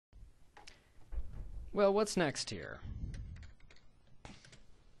Well, what's next here?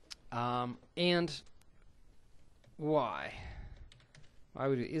 And why?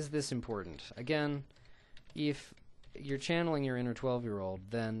 Is this important? Again, if you're channeling your inner 12-year-old,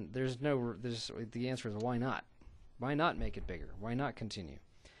 then the answer is why not? Why not make it bigger? Why not continue?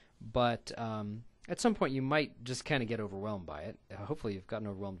 But at some point you might just kind of get overwhelmed by it. Hopefully you've gotten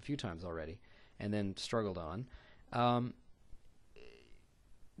overwhelmed a few times already and then struggled on.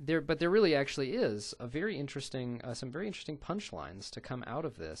 But there really actually is a very interesting, some very interesting punchlines to come out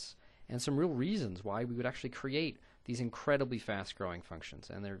of this, and some real reasons why we would actually create these incredibly fast-growing functions.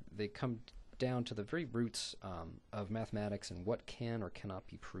 And they come down to the very roots of mathematics and what can or cannot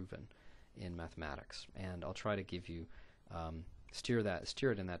be proven in mathematics. And I'll try to give you steer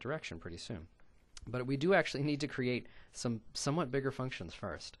it in that direction pretty soon. But we do actually need to create some somewhat bigger functions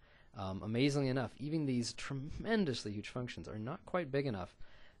first. Amazingly enough, even these tremendously huge functions are not quite big enough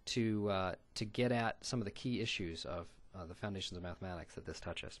to get at some of the key issues of the foundations of mathematics that this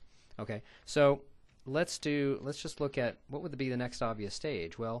touches. Okay, so let's just look at what would be the next obvious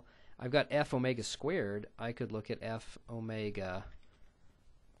stage. Well, I've got f omega squared. I could look at f omega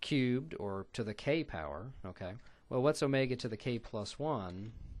cubed, or to the k power. Okay, well, what's omega to the k plus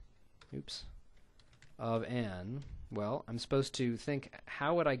 1? Oops. Of n. Well, I'm supposed to think,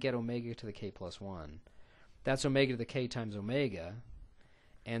 how would I get omega to the k plus 1? That's omega to the k times omega.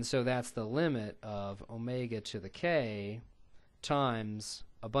 And so that's the limit of omega to the k times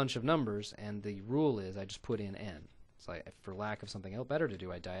a bunch of numbers, and the rule is I just put in n. So for lack of something else better to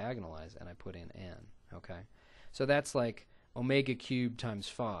do, I diagonalize and I put in n. Okay, so that's like omega cubed times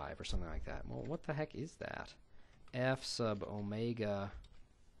 5 or something like that. Well, what the heck is that? F sub omega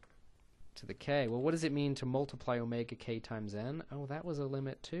to the k. Well, what does it mean to multiply omega k times n? Oh, that was a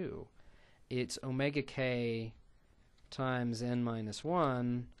limit too. It's omega k times n minus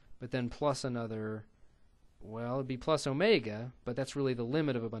 1, but then plus another, well, it'd be plus omega, but that's really the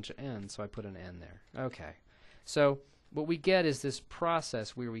limit of a bunch of n, so I put an n there. Okay, so what we get is this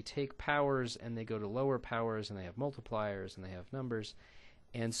process where we take powers and they go to lower powers and they have multipliers and they have numbers,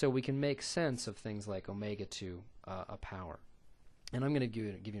 and so we can make sense of things like omega to a power. And I'm going to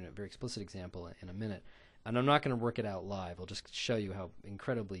give you a very explicit example in a minute. And I'm not going to work it out live. I'll just show you how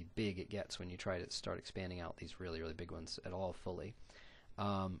incredibly big it gets when you try to start expanding out these really, really big ones at all fully.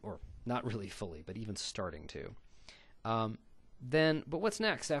 Or not really fully, but even starting to. But what's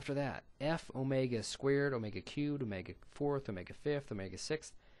next after that? F omega squared, omega cubed, omega fourth, omega fifth, omega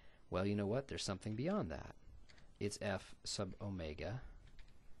sixth. Well, you know what? There's something beyond that. It's f sub omega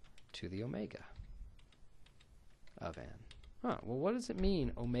to the omega of n. Huh, well, what does it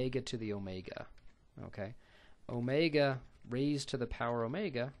mean, omega to the omega? Okay, omega raised to the power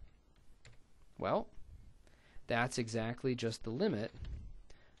omega, well, that's exactly just the limit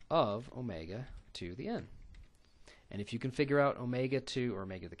of omega to the n. And if you can figure out omega to, or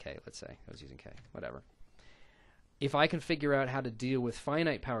omega to the k, let's say, I was using k, whatever. If I can figure out how to deal with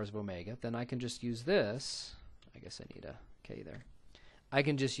finite powers of omega, then I can just use this. I guess I need a k there. I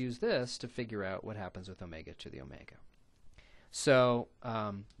can just use this to figure out what happens with omega to the omega. So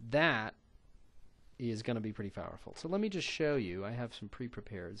that is going to be pretty powerful. So let me just show you. I have some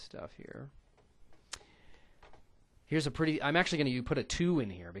pre-prepared stuff here. Here's a pretty. I'm actually going to put a 2 in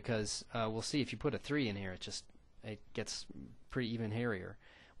here because we'll see if you put a 3 in here, it gets pretty even hairier.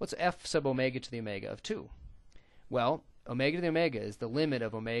 What's f sub omega to the omega of 2? Well, omega to the omega is the limit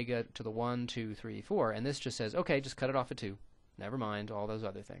of omega to the 1, 2, 3, 4, and this just says, okay, just cut it off at 2. Never mind all those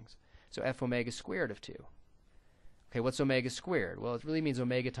other things. So f omega squared of 2. Okay, what's omega squared? Well, it really means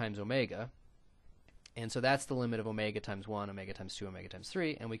omega times omega. And so that's the limit of omega times 1, omega times 2, omega times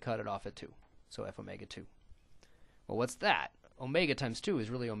 3, and we cut it off at 2. So f omega 2. Well, what's that? Omega times 2 is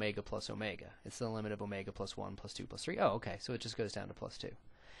really omega plus omega. It's the limit of omega plus 1 plus 2 plus 3. Oh, okay, so it just goes down to plus 2.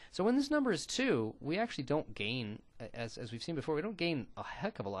 So when this number is 2, we actually don't gain, as we've seen before, we don't gain a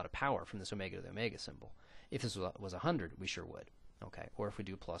heck of a lot of power from this omega to the omega symbol. If this was 100, we sure would. Okay, or if we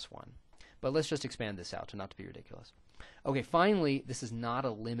do plus 1. But let's just expand this out to not to be ridiculous. Okay, finally, this is not a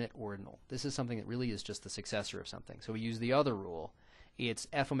limit ordinal. This is something that really is just the successor of something. So we use the other rule. It's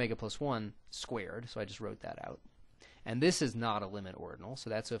f omega plus 1 squared, so I just wrote that out. And this is not a limit ordinal, so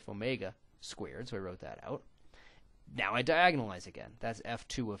that's f omega squared, so I wrote that out. Now I diagonalize again. That's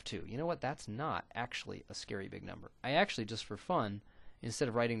f2 of 2. You know what? That's not actually a scary big number. I actually, just for fun, instead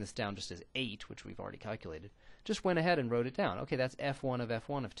of writing this down just as 8, which we've already calculated, just went ahead and wrote it down. Okay, that's f1 of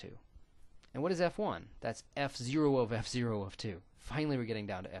f1 of 2. And what is f1? That's f0 of f0 of 2. Finally, we're getting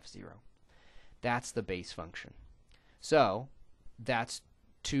down to f0. That's the base function. So that's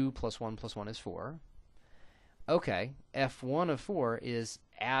 2 plus 1 is 4. Okay, f1 of 4 is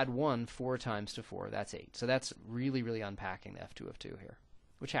add 1 4 times to 4. That's 8. So that's really, really unpacking the f2 of 2 here,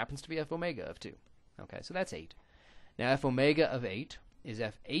 which happens to be f omega of 2. Okay, so that's 8. Now f omega of 8 is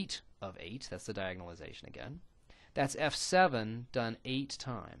f8 of 8. That's the diagonalization again. That's f7 done 8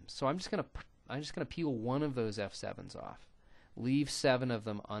 times. So I'm just going to peel one of those f7s off. Leave 7 of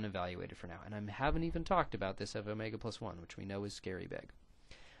them unevaluated for now. And I haven't even talked about this f omega plus 1, which we know is scary big.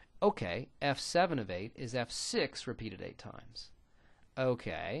 Okay, f7 of 8 is f6 repeated 8 times.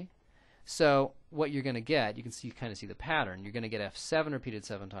 Okay, so what you're going to get, you can see, kind of see the pattern. You're going to get f7 repeated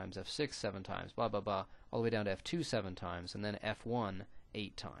 7 times, f6 7 times, blah, blah, blah, all the way down to f2 7 times, and then f1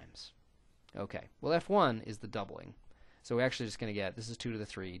 8 times. Okay, well f1 is the doubling. So we're actually just going to get, this is 2 to the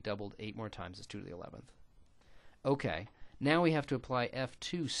 3, doubled 8 more times is 2 to the 11th. Okay, now we have to apply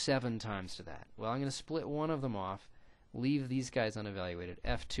f2 7 times to that. Well, I'm going to split one of them off, leave these guys unevaluated,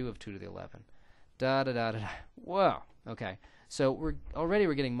 f2 of 2 to the 11. Da da da da da. Whoa. Okay, so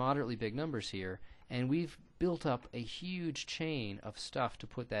we're getting moderately big numbers here, and we've built up a huge chain of stuff to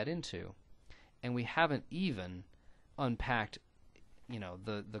put that into, and we haven't even unpacked, you know,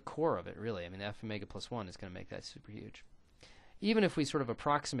 the core of it, really. I mean, f omega plus 1 is going to make that super huge. Even if we sort of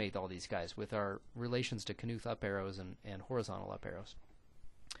approximate all these guys with our relations to Knuth up arrows and horizontal up arrows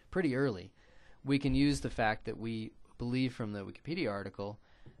pretty early, we can use the fact that we believe from the Wikipedia article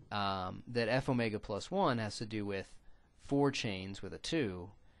that f omega plus 1 has to do with 4 chains with a 2,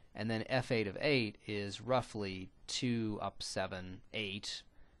 and then f8 of 8 is roughly 2 up 7, 8,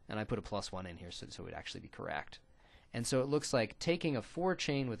 and I put a plus 1 in here so it would actually be correct. And so it looks like taking a 4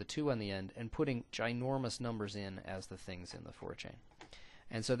 chain with a 2 on the end and putting ginormous numbers in as the things in the 4 chain.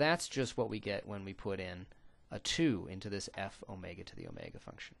 And so that's just what we get when we put in a 2 into this f omega to the omega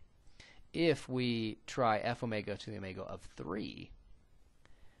function. If we try f omega to the omega of 3,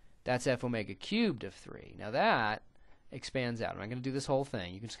 that's f omega cubed of 3. Now that expands out. I'm not going to do this whole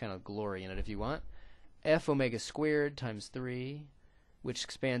thing. You can just kind of glory in it if you want. F omega squared times 3, which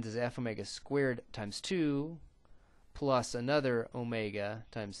expands as f omega squared times 2, plus another omega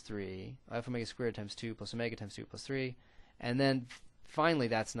times 3, f omega squared times 2 plus omega times 2 plus 3, and then finally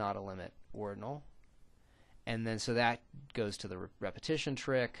that's not a limit ordinal. And then so that goes to the repetition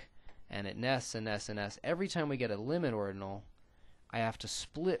trick, and it nests and nests and nests. Every time we get a limit ordinal, I have to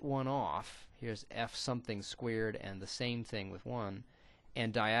split one off. Here's f something squared and the same thing with 1,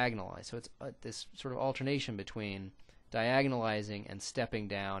 and diagonalize. So it's this sort of alternation between diagonalizing and stepping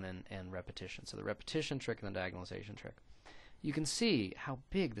down and repetition. So the repetition trick and the diagonalization trick. You can see how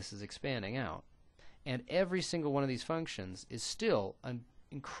big this is expanding out. And every single one of these functions is still an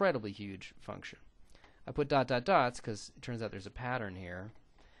incredibly huge function. I put dot dot dots because it turns out there's a pattern here.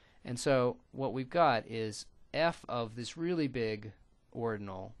 And so what we've got is f of this really big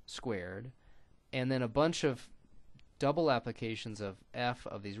ordinal squared, and then a bunch of double applications of f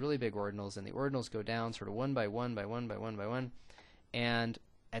of these really big ordinals, and the ordinals go down sort of 1 by 1 by 1 by 1 by 1, and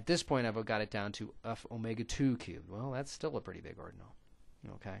at this point I've got it down to f omega 2 cubed. Well, that's still a pretty big ordinal,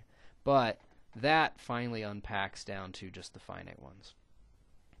 okay? But that finally unpacks down to just the finite ones.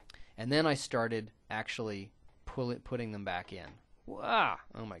 And then I started actually putting them back in. Wow!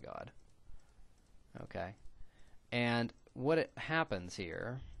 Oh my god. Okay. And what happens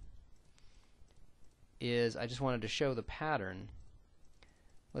here is, I just wanted to show the pattern.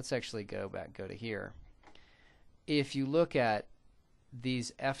 Let's actually go to here. If you look at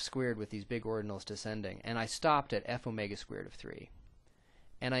these f squared with these big ordinals descending, and I stopped at f omega squared of 3.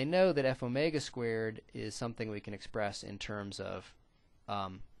 And I know that f omega squared is something we can express in terms of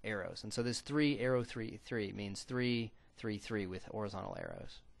arrows. And so this 3 arrow 3 3 means 3 3 3 with horizontal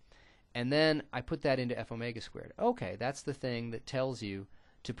arrows. And then I put that into f omega squared. Okay, that's the thing that tells you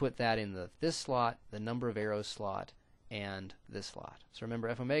to put that in this slot, the number of arrows slot, and this slot. So remember,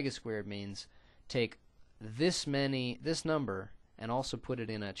 f omega squared means take this number and also put it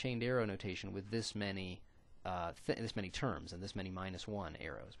in a chained arrow notation with this many terms and this many -1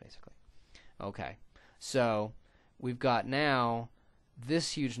 arrows, basically. Okay, so we've got now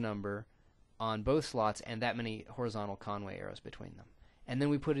this huge number on both slots and that many horizontal Conway arrows between them. And then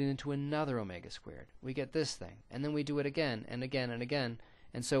we put it into another omega squared. We get this thing. And then we do it again and again and again.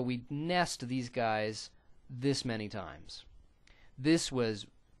 And so we nest these guys this many times. This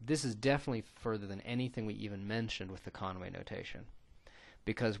is definitely further than anything we even mentioned with the Conway notation,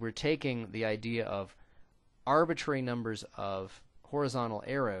 because we're taking the idea of arbitrary numbers of horizontal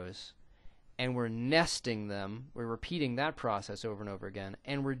arrows and we're nesting them, we're repeating that process over and over again,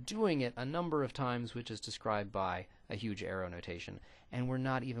 and we're doing it a number of times, which is described by a huge arrow notation, and we're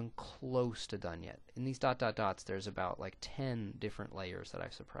not even close to done yet. In these dot dot dots, there's about like 10 different layers that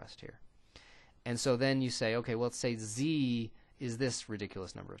I've suppressed here. And so then you say, okay, well, let's say z is this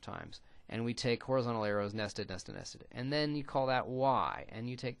ridiculous number of times. And we take horizontal arrows, nested, nested, nested. And then you call that y, and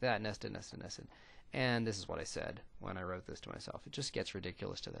you take that nested, nested, nested. And this is what I said when I wrote this to myself. It just gets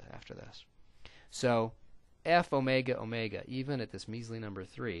ridiculous after this. So f omega omega, even at this measly number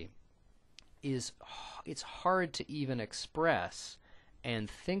 3, it's hard to even express and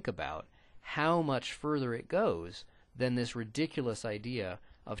think about how much further it goes than this ridiculous idea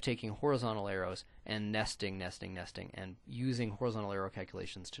of taking horizontal arrows and nesting, nesting, nesting, and using horizontal arrow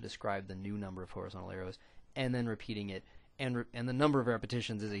calculations to describe the new number of horizontal arrows, and then repeating it, and the number of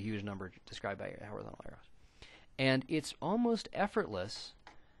repetitions is a huge number described by horizontal arrows. And it's almost effortless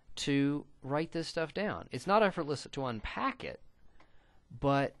to write this stuff down. It's not effortless to unpack it,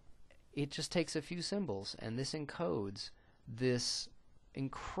 but it just takes a few symbols, and this encodes this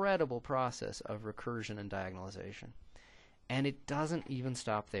incredible process of recursion and diagonalization. And it doesn't even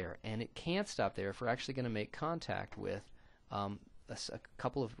stop there, and it can't stop there if we're actually going to make contact with a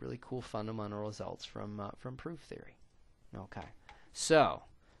couple of really cool fundamental results from proof theory. Okay, so,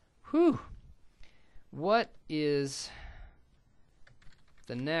 what is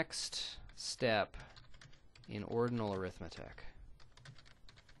the next step in ordinal arithmetic?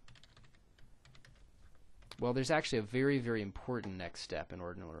 Well, there's actually a very, very important next step in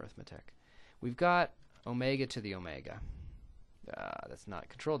ordinal arithmetic. We've got omega to the omega. That's not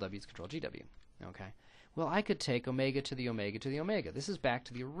control W, it's control GW. Okay. Well, I could take omega to the omega to the omega. This is back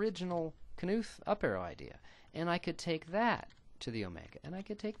to the original Knuth up arrow idea. And I could take that to the omega. And I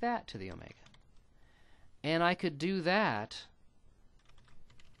could take that to the omega. And I could do that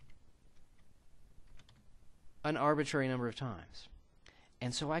an arbitrary number of times.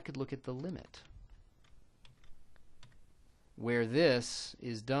 And so I could look at the limit, where this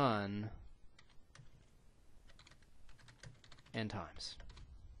is done n times.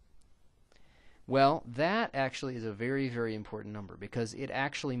 Well, that actually is a very, very important number, because it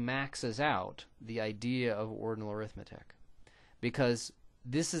actually maxes out the idea of ordinal arithmetic. Because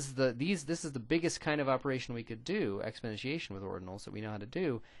this is the biggest kind of operation we could do, exponentiation with ordinals, that we know how to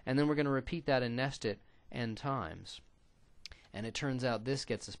do, and then we're going to repeat that and nest it n times. And it turns out this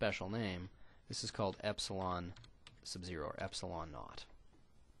gets a special name. This is called epsilon sub 0, or epsilon naught.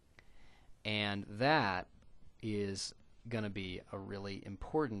 And that is going to be a really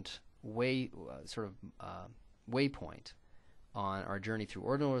important waypoint on our journey through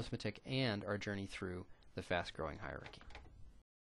ordinal arithmetic and our journey through the fast-growing hierarchy.